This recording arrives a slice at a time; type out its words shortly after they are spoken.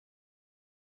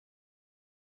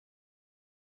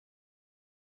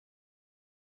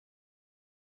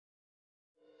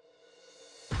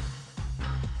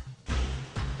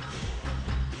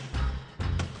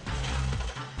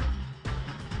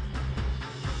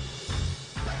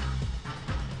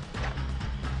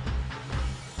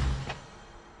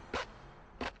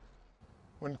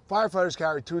When firefighters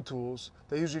carry two tools,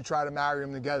 they usually try to marry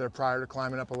them together prior to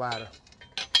climbing up a ladder.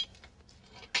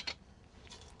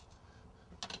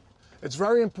 It's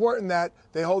very important that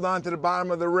they hold on to the bottom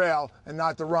of the rail and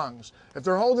not the rungs. If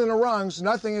they're holding the rungs,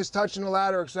 nothing is touching the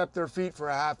ladder except their feet for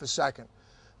a half a second.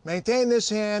 Maintain this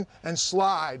hand and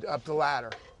slide up the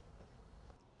ladder.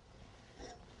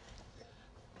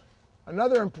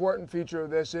 Another important feature of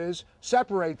this is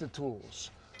separate the tools.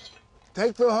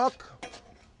 Take the hook,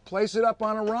 place it up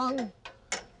on a rung,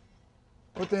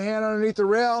 put the hand underneath the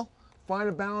rail, find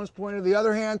a balance point of the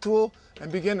other hand tool, and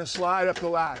begin to slide up the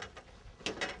ladder.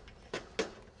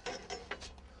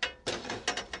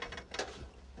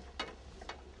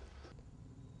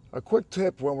 A quick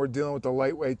tip when we're dealing with the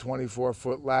lightweight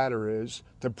 24-foot ladder is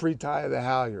to pre-tie the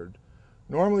halyard.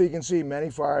 Normally you can see many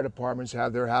fire departments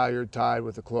have their halyard tied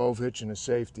with a clove hitch and a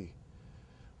safety.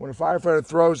 When a firefighter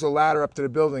throws the ladder up to the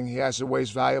building, he has to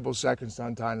waste valuable seconds to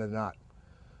untie the knot.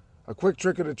 A quick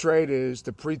trick of the trade is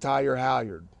to pre-tie your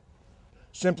halyard.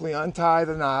 Simply untie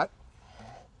the knot,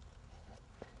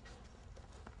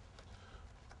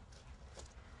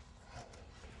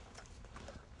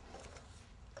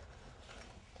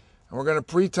 and we're going to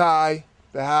pre-tie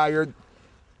the halyard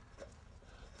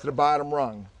to the bottom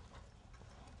rung.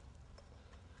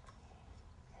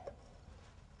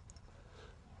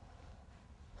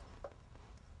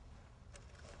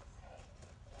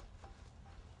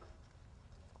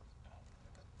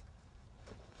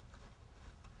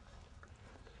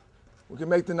 We can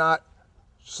make the knot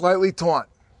slightly taut.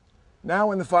 Now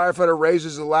when the firefighter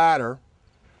raises the ladder,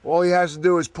 all he has to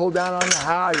do is pull down on the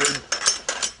halyard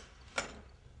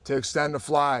to extend the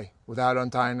fly without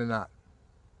untying the knot.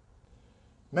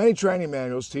 Many training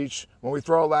manuals teach when we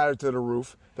throw a ladder to the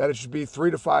roof that it should be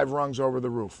 3 to 5 rungs over the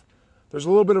roof. There's a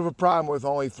little bit of a problem with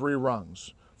only 3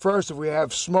 rungs. First, if we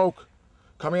have smoke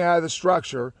coming out of the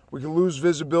structure, we can lose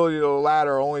visibility of the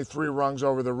ladder only 3 rungs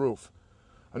over the roof.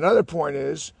 Another point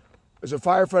is, as a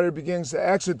firefighter begins to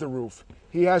exit the roof,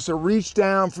 he has to reach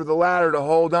down for the ladder to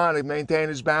hold on and maintain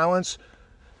his balance.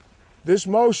 This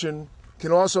motion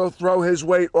can also throw his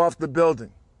weight off the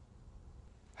building.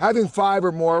 Having 5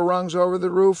 or more rungs over the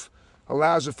roof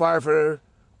allows the firefighter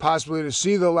possibly to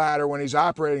see the ladder when he's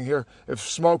operating here if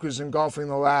smoke is engulfing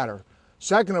the ladder.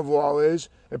 Second of all is,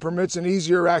 it permits an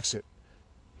easier exit.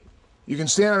 You can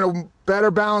stand in a better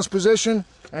balanced position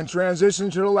and transition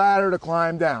to the ladder to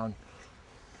climb down.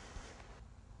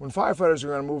 When firefighters are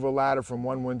going to move a ladder from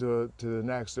one window to the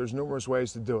next, there's numerous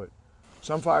ways to do it.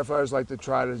 Some firefighters like to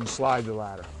try to slide the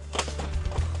ladder.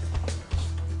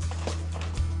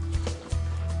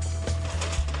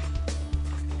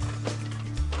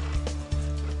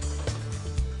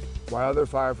 While other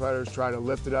firefighters try to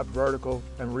lift it up vertical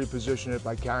and reposition it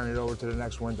by carrying it over to the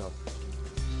next window.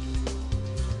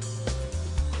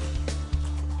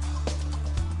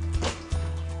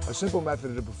 A simple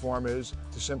method to perform is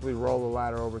to simply roll the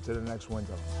ladder over to the next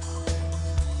window.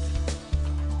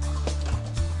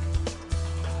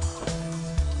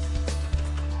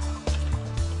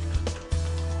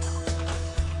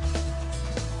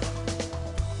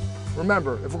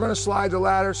 Remember, if we're going to slide the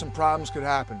ladder, some problems could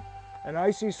happen. An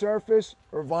icy surface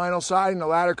or vinyl siding, the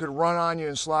ladder could run on you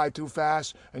and slide too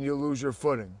fast and you'll lose your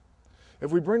footing.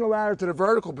 If we bring the ladder to the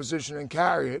vertical position and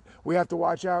carry it, we have to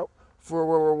watch out for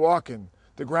where we're walking.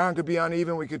 The ground could be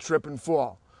uneven, we could trip and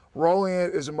fall. Rolling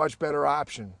it is a much better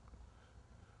option.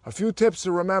 A few tips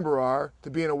to remember are to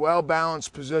be in a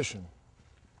well-balanced position.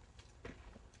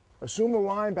 Assume a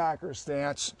linebacker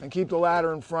stance and keep the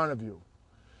ladder in front of you.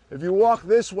 If you walk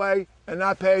this way and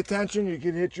not pay attention, you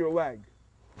can hit your leg.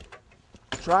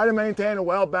 Try to maintain a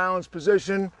well-balanced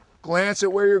position, glance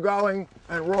at where you're going,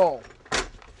 and roll.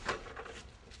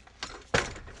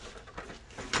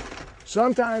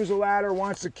 Sometimes the ladder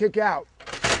wants to kick out,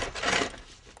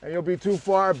 and you'll be too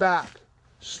far back.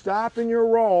 Stop in your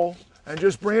roll and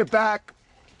just bring it back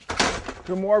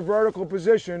to a more vertical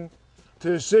position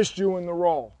to assist you in the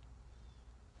roll.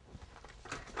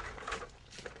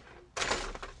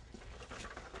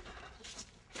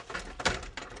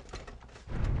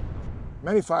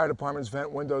 Many fire departments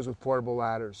vent windows with portable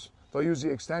ladders. They'll use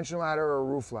the extension ladder or a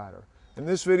roof ladder. In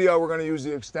this video, we're going to use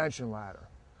the extension ladder.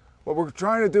 What we're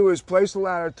trying to do is place the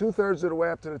ladder 2/3 of the way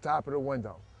up to the top of the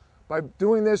window. By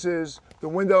doing this the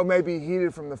window may be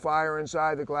heated from the fire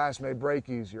inside, the glass may break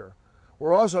easier.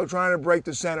 We're also trying to break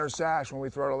the center sash when we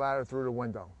throw the ladder through the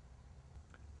window.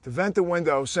 To vent the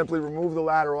window, simply remove the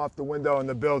ladder off the window in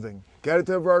the building. Get it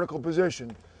to a vertical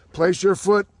position. Place your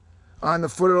foot on the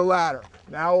foot of the ladder.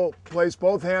 Now we'll place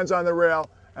both hands on the rail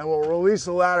and we'll release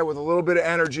the ladder with a little bit of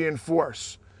energy and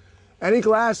force. Any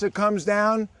glass that comes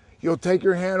down, you'll take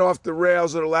your hand off the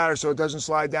rails of the ladder so it doesn't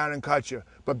slide down and cut you.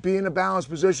 But be in a balanced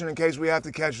position in case we have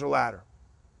to catch the ladder.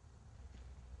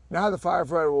 Now the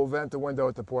firefighter will vent the window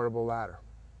with the portable ladder.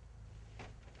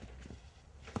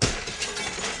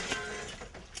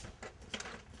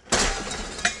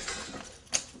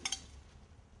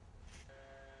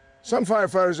 Some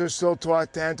firefighters are still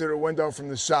taught to enter the window from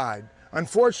the side.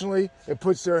 Unfortunately, it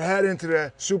puts their head into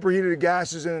the superheated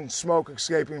gases and smoke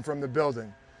escaping from the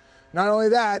building. Not only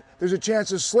that, there's a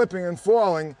chance of slipping and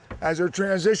falling as they're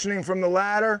transitioning from the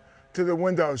ladder to the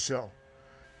windowsill.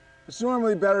 It's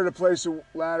normally better to place a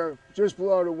ladder just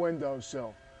below the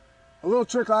windowsill. A little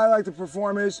trick I like to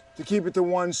perform is to keep it to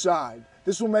one side.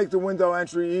 This will make the window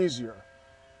entry easier.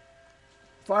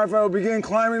 Firefighter will begin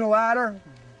climbing the ladder.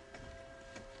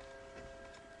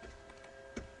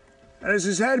 And as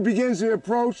his head begins to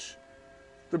approach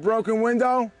the broken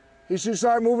window, he should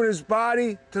start moving his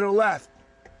body to the left.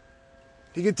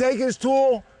 He can take his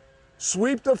tool,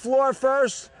 sweep the floor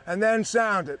first, and then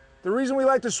sound it. The reason we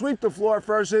like to sweep the floor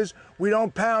first is we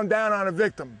don't pound down on a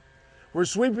victim. We're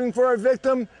sweeping for a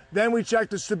victim, then we check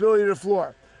the stability of the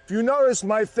floor. If you notice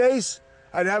my face,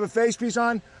 I'd have a face piece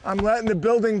on, I'm letting the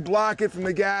building block it from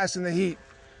the gas and the heat.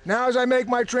 Now as I make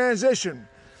my transition,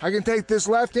 I can take this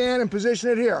left hand and position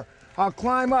it here. I'll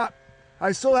climb up.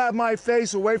 I still have my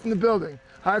face away from the building.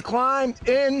 I climb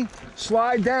in,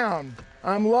 slide down.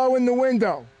 I'm low in the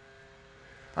window.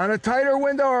 On a tighter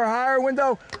window or a higher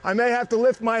window, I may have to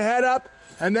lift my head up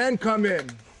and then come in.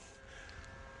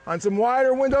 On some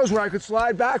wider windows where I could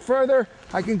slide back further,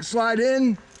 I can slide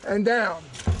in and down.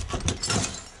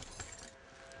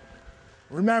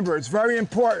 Remember, it's very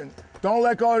important. Don't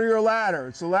let go of your ladder.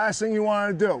 It's the last thing you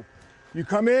want to do. You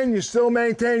come in, you still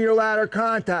maintain your ladder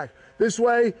contact. This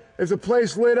way, if the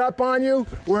place lit up on you,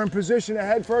 we're in position to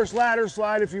head first ladder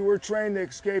slide if you were trained to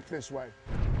escape this way.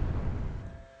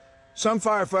 Some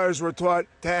firefighters were taught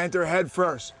to enter head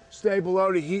first, stay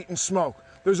below the heat and smoke.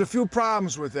 There's a few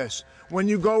problems with this. When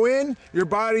you go in, your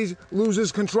body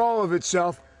loses control of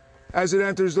itself as it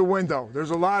enters the window. There's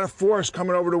a lot of force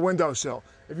coming over the windowsill.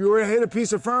 If you were to hit a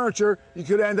piece of furniture, you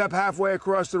could end up halfway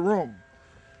across the room.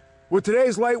 With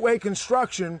today's lightweight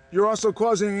construction, you're also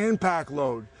causing an impact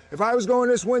load. If I was going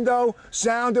this window,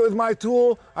 sound it with my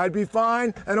tool, I'd be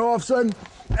fine, and all of a sudden,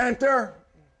 enter.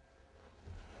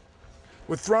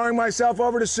 With throwing myself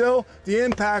over the sill, the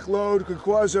impact load could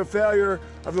cause a failure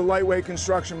of the lightweight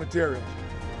construction material.